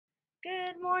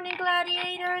Good morning,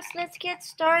 gladiators. Let's get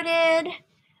started.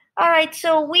 All right,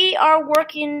 so we are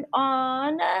working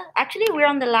on, actually, we're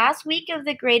on the last week of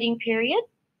the grading period.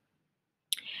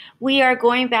 We are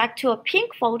going back to a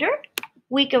pink folder,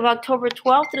 week of October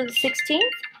 12th through the 16th.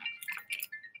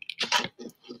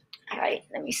 All right,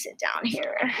 let me sit down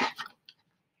here.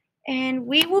 And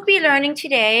we will be learning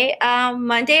today,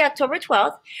 Monday, October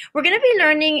 12th. We're going to be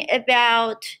learning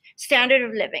about standard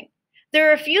of living.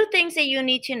 There are a few things that you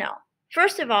need to know.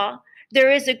 First of all,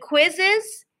 there is a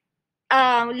quizzes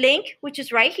link, which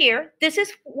is right here. This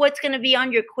is what's going to be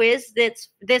on your quiz that's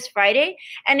this Friday,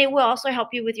 and it will also help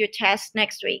you with your test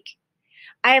next week.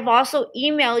 I have also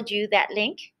emailed you that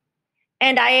link,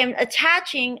 and I am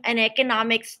attaching an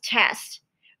economics test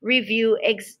review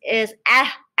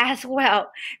as well.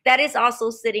 That is also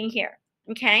sitting here.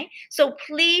 Okay, so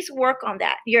please work on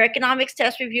that. Your economics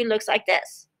test review looks like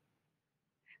this.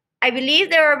 I believe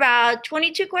there are about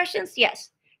 22 questions. Yes,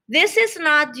 this is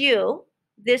not due.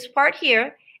 This part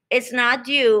here is not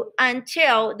due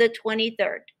until the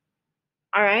 23rd.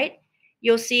 All right,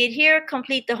 you'll see it here.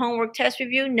 Complete the homework test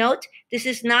review. Note, this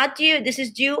is not due. This is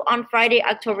due on Friday,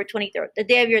 October 23rd, the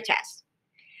day of your test.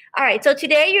 All right, so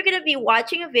today you're going to be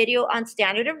watching a video on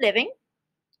standard of living.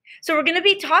 So we're going to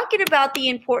be talking about the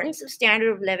importance of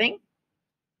standard of living.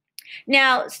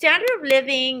 Now, standard of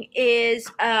living is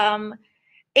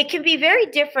it can be very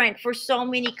different for so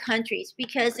many countries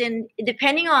because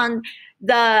depending on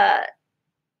the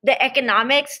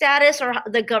economic status or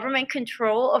the government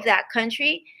control of that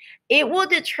country, it will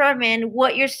determine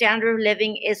what your standard of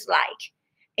living is like.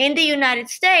 In the United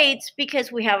States,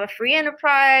 because we have a free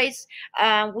enterprise,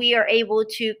 we are able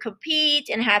to compete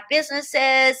and have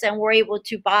businesses, and we're able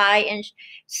to buy and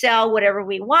sell whatever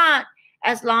we want,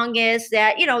 as long as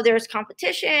that, there's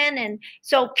competition. And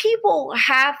so people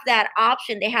have that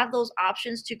option. They have those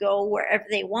options to go wherever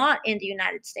they want in the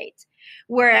United States.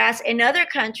 Whereas in other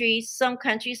countries, some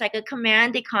countries like a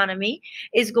command economy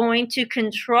is going to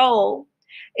control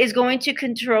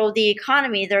the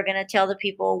economy. They're going to tell the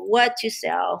people what to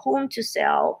sell, whom to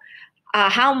sell,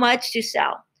 how much to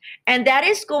sell. And that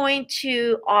is going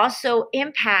to also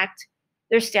impact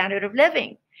their standard of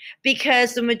living,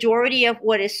 because the majority of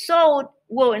what is sold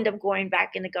will end up going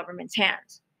back in the government's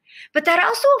hands. But that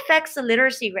also affects the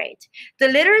literacy rate. The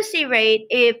literacy rate,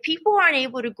 if people aren't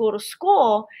able to go to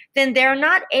school, then they're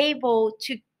not able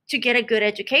to get a good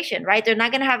education, right? They're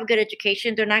not going to have a good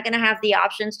education. They're not going to have the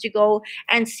options to go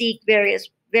and seek various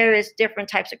different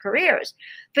types of careers.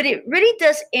 But it really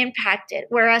does impact it.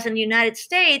 Whereas in the United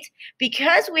States,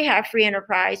 because we have free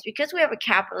enterprise, because we have a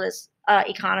capitalist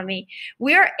economy,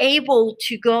 we are able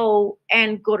to go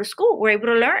to school. We're able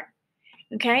to learn.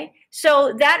 Okay,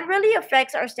 so that really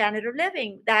affects our standard of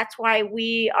living. That's why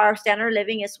our standard of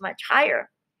living is much higher.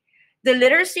 The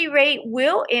literacy rate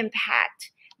will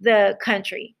impact the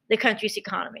country's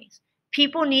economies.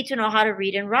 People need to know how to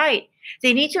read and write.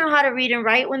 They need to know how to read and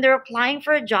write when they're applying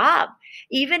for a job.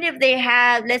 Even if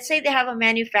let's say they have a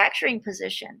manufacturing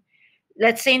position.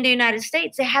 Let's say in the United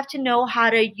States, they have to know how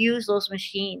to use those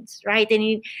machines, right? They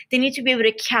need to be able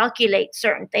to calculate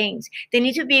certain things. They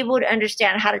need to be able to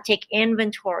understand how to take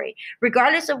inventory,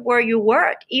 regardless of where you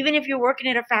work. Even if you're working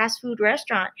at a fast food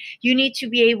restaurant, you need to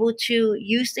be able to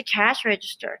use the cash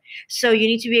register. So you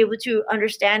need to be able to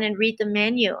understand and read the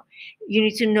menu. You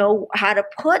need to know how to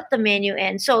put the menu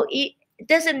in. So it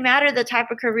doesn't matter the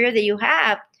type of career that you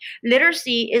have,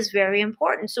 literacy is very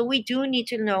important. So we do need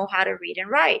to know how to read and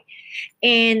write.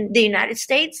 In the United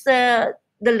States, the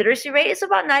literacy rate is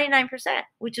about 99%,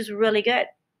 which is really good.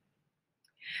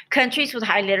 Countries with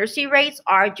high literacy rates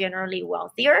are generally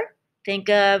wealthier. Think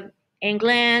of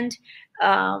England,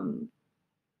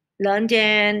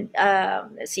 London,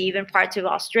 let's see, even parts of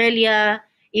Australia,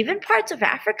 even parts of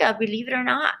Africa, believe it or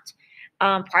not,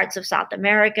 parts of South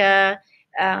America,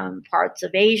 parts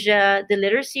of Asia. The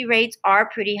literacy rates are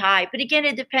pretty high. But again,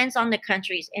 it depends on the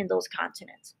countries in those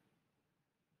continents.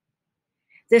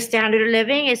 The standard of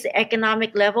living is the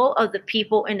economic level of the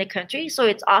people in the country. So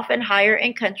it's often higher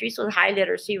in countries with high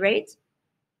literacy rates.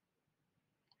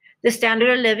 The standard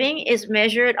of living is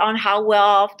measured on how well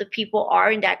off the people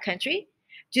are in that country.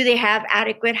 Do they have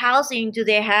adequate housing? Do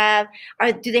they have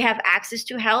access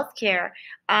to health care?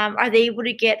 Are they able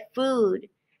to get food?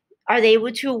 Are they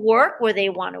able to work where they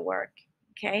want to work?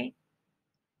 Okay.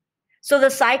 So the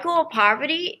cycle of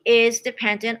poverty is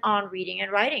dependent on reading and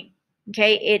writing.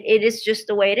 Okay, it is just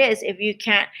the way it is. If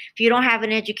you don't have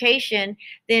an education,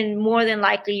 then more than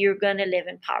likely you're going to live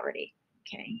in poverty.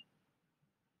 Okay.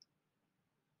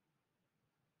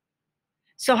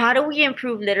 So how do we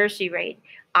improve literacy rate?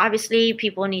 Obviously,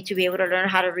 people need to be able to learn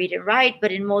how to read and write,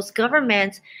 but in most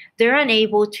governments, they're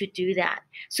unable to do that.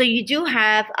 So you do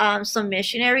have some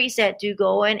missionaries that do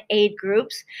go and aid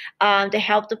groups to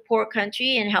help the poor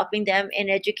country and helping them in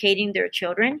educating their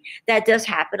children. That does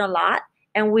happen a lot,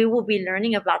 and we will be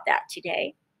learning about that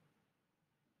today.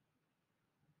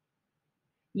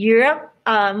 Europe,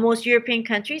 most European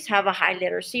countries have a high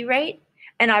literacy rate,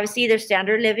 and obviously their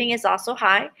standard of living is also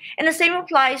high. And the same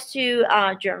applies to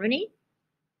Germany.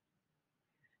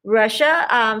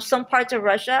 Russia, some parts of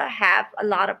Russia have a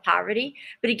lot of poverty.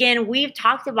 But again, we've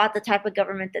talked about the type of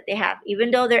government that they have.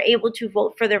 Even though they're able to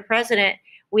vote for their president,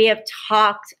 we have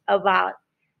talked about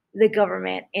the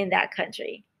government in that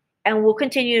country. And we'll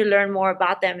continue to learn more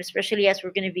about them, especially as we're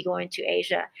going to be going to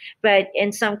Asia. But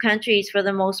in some countries, for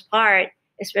the most part,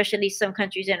 especially some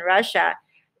countries in Russia,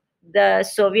 the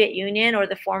Soviet Union or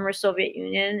the former Soviet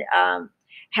Union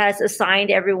has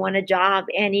assigned everyone a job.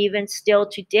 And even still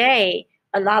today,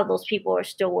 a lot of those people are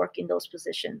still working those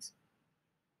positions.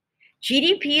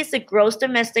 GDP is the gross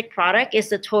domestic product, is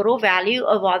the total value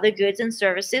of all the goods and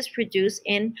services produced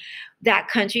in that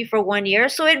country for 1 year.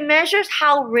 So it measures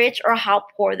how rich or how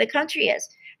poor the country is.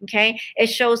 Okay, it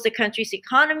shows the country's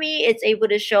economy. It's able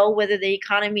to show whether the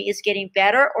economy is getting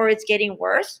better or it's getting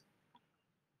worse.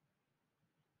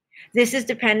 This is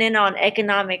dependent on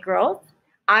economic growth.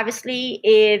 Obviously,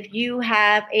 if you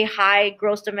have a high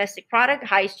gross domestic product,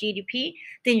 highest GDP,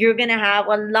 then you're going to have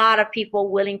a lot of people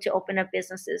willing to open up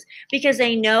businesses because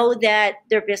they know that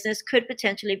their business could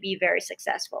potentially be very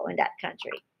successful in that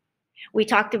country. We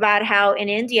talked about how in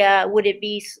India, would it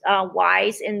be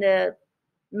wise in the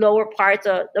lower parts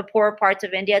of the poorer parts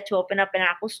of India to open up an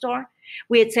Apple store?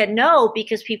 We had said no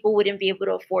because people wouldn't be able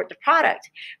to afford the product.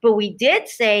 But we did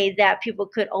say that people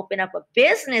could open up a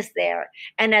business there.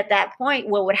 And at that point,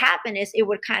 what would happen is it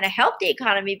would kind of help the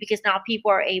economy because now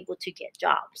people are able to get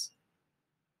jobs.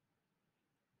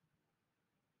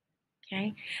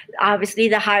 Okay. Obviously,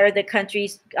 the higher the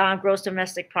country's gross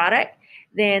domestic product,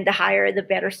 then the higher, the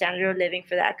better standard of living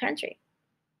for that country.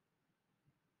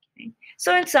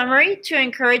 So in summary, to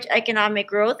encourage economic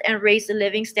growth and raise the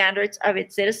living standards of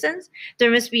its citizens,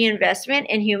 there must be investment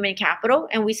in human capital.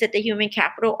 And we said the human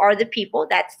capital are the people,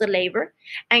 that's the labor,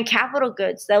 and capital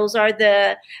goods. Those are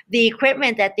the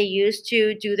equipment that they use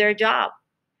to do their job.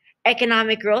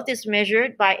 Economic growth is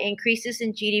measured by increases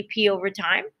in GDP over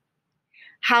time.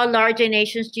 How large a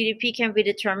nation's GDP can be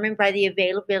determined by the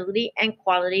availability and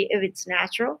quality of its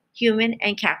natural, human,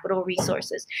 and capital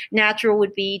resources. Natural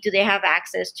would be, do they have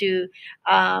access to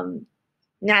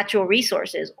natural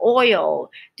resources, oil?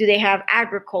 Do they have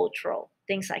agricultural,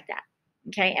 things like that?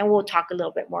 Okay, and we'll talk a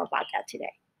little bit more about that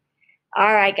today.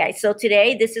 All right, guys, so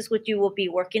today this is what you will be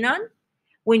working on.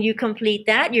 When you complete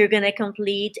that, you're going to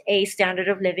complete a standard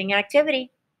of living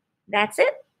activity. That's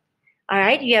it. All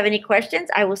right, if you have any questions,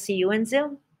 I will see you in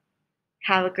Zoom.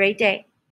 Have a great day.